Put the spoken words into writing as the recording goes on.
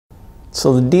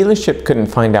So the dealership couldn't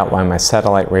find out why my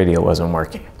satellite radio wasn't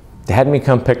working. They had me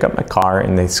come pick up my car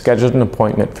and they scheduled an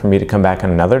appointment for me to come back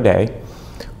on another day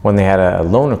when they had a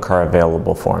loaner car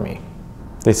available for me.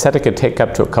 They said it could take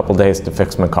up to a couple days to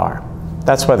fix my car.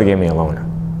 That's why they gave me a loaner,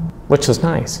 which was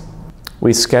nice.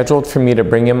 We scheduled for me to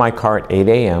bring in my car at 8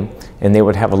 a.m. and they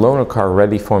would have a loaner car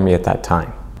ready for me at that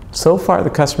time. So far, the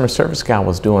customer service gal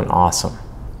was doing awesome.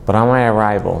 But on my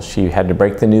arrival, she had to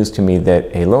break the news to me that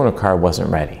a loaner car wasn't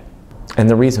ready. And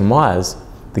the reason was,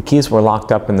 the keys were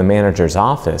locked up in the manager's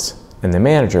office and the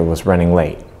manager was running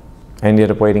late. I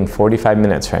ended up waiting 45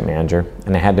 minutes for my manager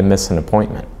and I had to miss an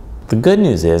appointment. The good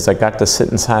news is I got to sit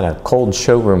inside a cold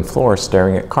showroom floor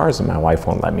staring at cars that my wife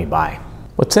won't let me buy.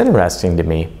 What's interesting to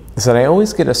me is that I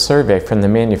always get a survey from the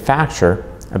manufacturer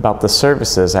about the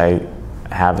services I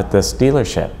have at this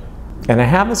dealership. And I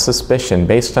have a suspicion,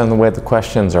 based on the way the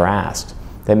questions are asked,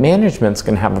 that management's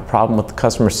going to have a problem with the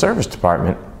customer service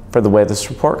department for the way this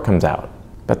report comes out.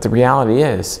 But the reality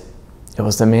is, it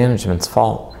was the management's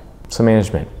fault. So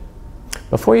management,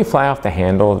 before you fly off the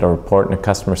handle at a report in a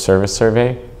customer service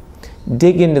survey,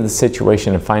 dig into the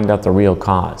situation and find out the real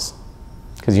cause.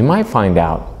 Because you might find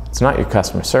out it's not your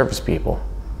customer service people,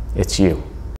 it's you.